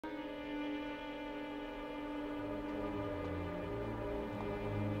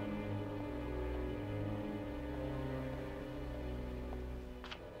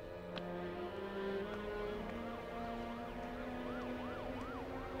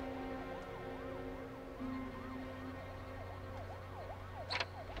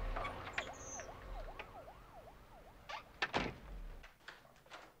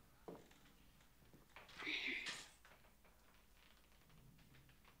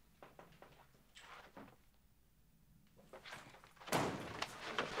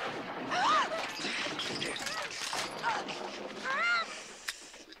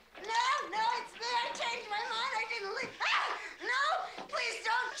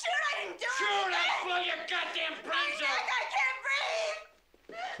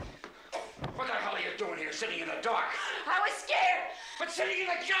sitting in the dark. I was scared. But sitting in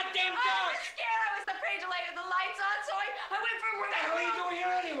the goddamn I dark! was scared. I was afraid to leave the lights on, so I went for a What the hell are you doing here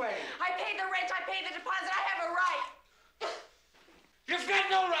anyway? I paid the rent. I paid the deposit. I have a right. You've got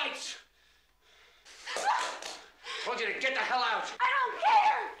no rights! Told you to get the hell out. I don't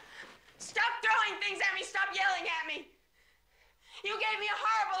care. Stop throwing things at me. Stop yelling at me. You gave me a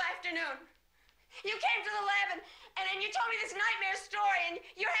horrible afternoon. You came to the lab and you told me this nightmare story, and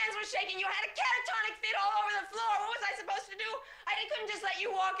your hands were shaking. You had a catatonic fit all over the floor. What was I supposed to do? I couldn't just let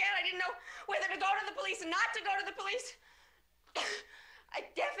you walk out. I didn't know whether to go to the police and not to go to the police. I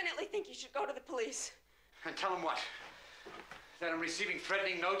definitely think you should go to the police. And tell them what? That I'm receiving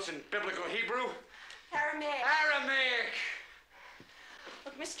threatening notes in biblical Hebrew? Aramaic. Aramaic!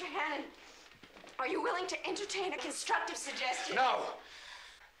 Look, Mr. Hannan, are you willing to entertain a constructive suggestion? No.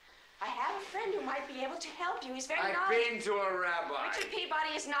 I have a friend who might be able to help you. He's very I've been to a rabbi. Richard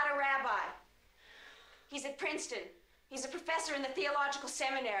Peabody is not a rabbi. He's at Princeton. He's a professor in the theological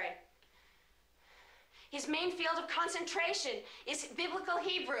seminary. His main field of concentration is biblical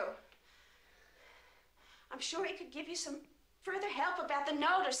Hebrew. I'm sure he could give you some further help about the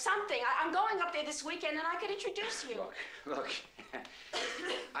note or something. I'm going up there this weekend, and I could introduce you. Look,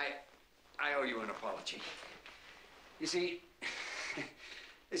 I owe you an apology. You see,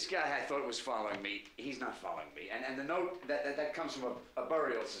 this guy I thought was following me, he's not following me. And the note, that comes from a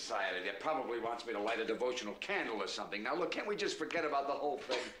burial society that probably wants me to light a devotional candle or something. Now, look, can't we just forget about the whole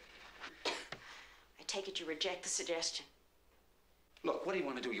thing? I take it you reject the suggestion. Look, what do you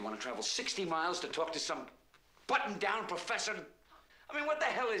want to do? You want to travel 60 miles to talk to some button-down professor? I mean, what the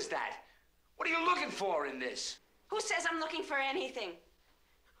hell is that? What are you looking for in this? Who says I'm looking for anything?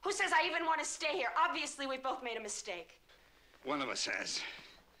 Who says I even want to stay here? Obviously, we've both made a mistake. One of us has.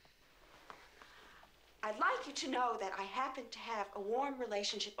 I'd like you to know that I happen to have a warm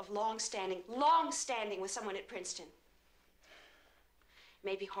relationship of long-standing with someone at Princeton. It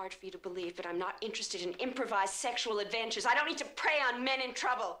may be hard for you to believe, but I'm not interested in improvised sexual adventures. I don't need to prey on men in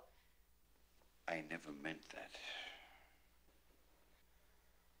trouble. I never meant that.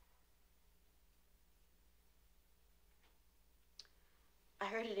 I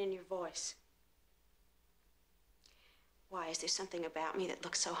heard it in your voice. Why, is there something about me that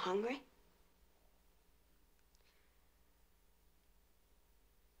looks so hungry?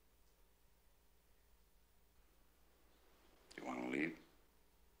 You want to leave?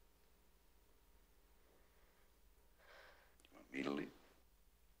 You want me to leave?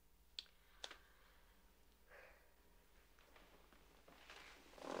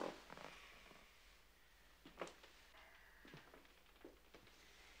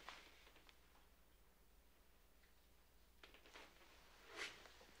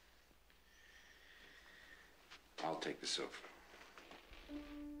 I'll take the sofa.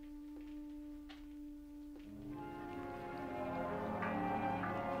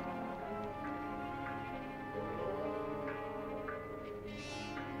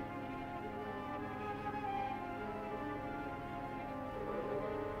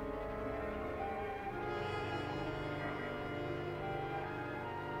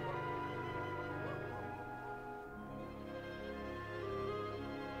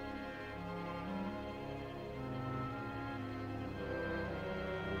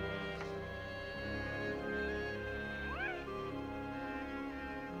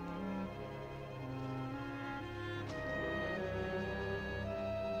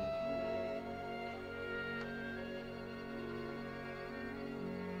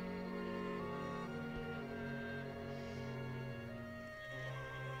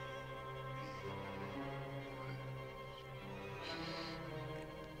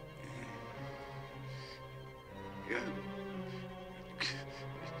 Yeah.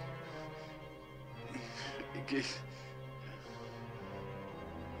 Guess.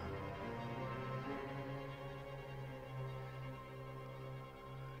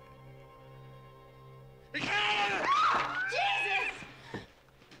 Jesus!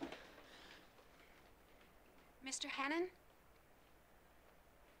 Mr. Hannan?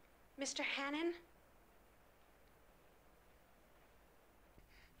 Mr. Hannan?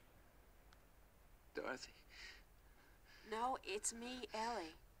 Dorothy. No, it's me,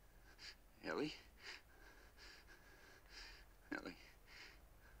 Ellie. Ellie? Ellie.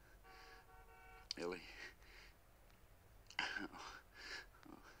 Ellie. Oh,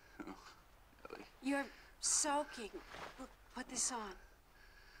 Ellie. You're soaking. Look, put this on.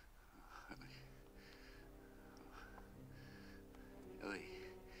 Ellie. Ellie.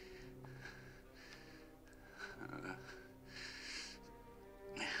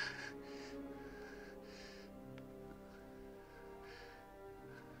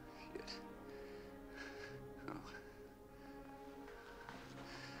 Shit.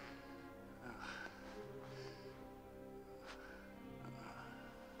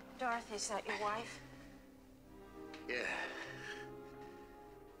 Dorothy, is that your wife? Yeah.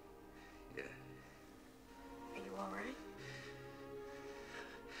 Yeah. Are you all right?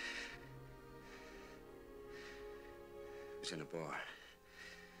 I was in a bar.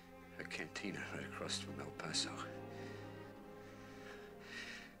 A cantina right across from El Paso.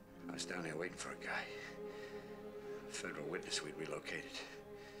 I was down there waiting for a guy. A federal witness we'd relocated.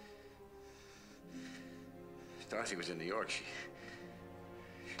 Dorothy was in New York. She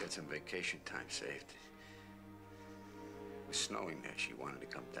had some vacation time saved. It was snowing there. She wanted to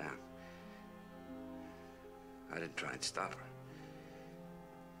come down. I didn't try and stop her.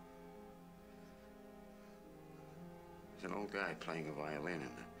 There's an old guy playing a violin in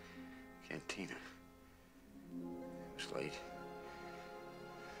the cantina. It was late.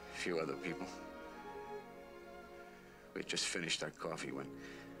 A few other people. We had just finished our coffee when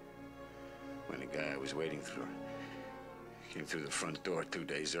the guy I was waiting for came through the front door 2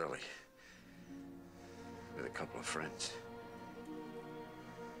 days early with a couple of friends.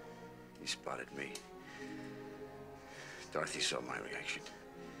 He spotted me. Dorothy saw my reaction.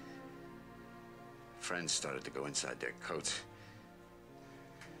 Friends started to go inside their coats.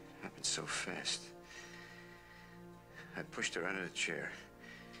 It happened so fast. I pushed her under the chair.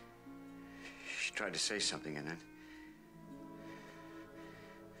 She tried to say something, and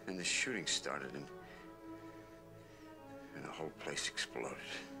then the shooting started, and the whole place exploded.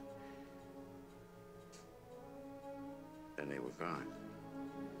 Then they were gone.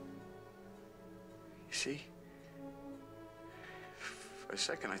 You see? For a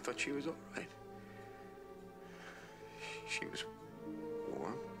second, I thought she was all right. She was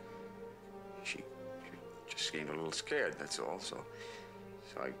warm. She just seemed a little scared, that's all. So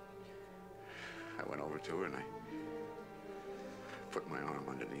I went over to her and I put my arm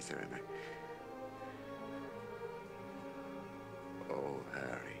underneath her and "Oh,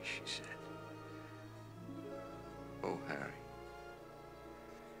 Harry," she said. "Oh, Harry."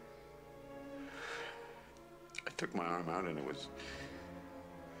 I took my arm out and it was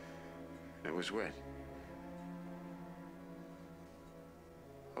wet.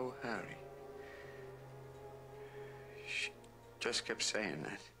 "Oh, Harry." She just kept saying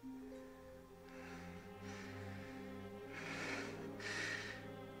that.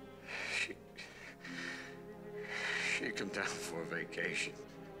 She'd come down for a vacation.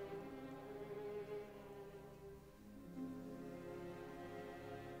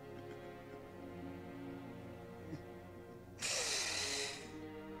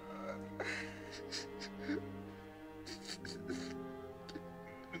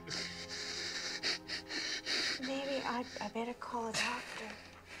 Maybe I better call a doctor.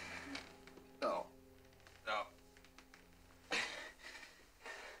 No.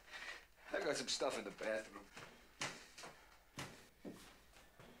 I got some stuff in the bathroom.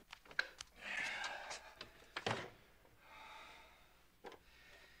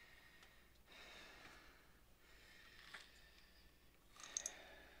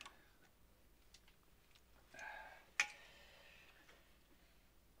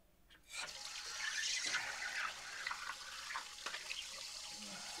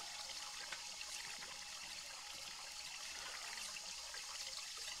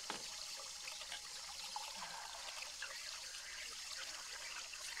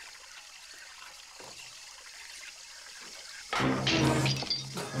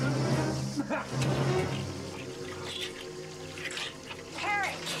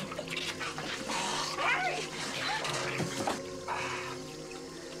 Harry! Harry!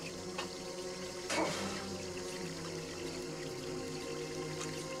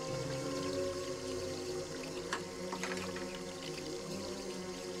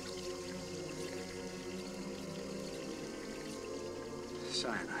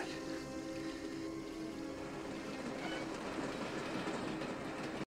 Cyanide.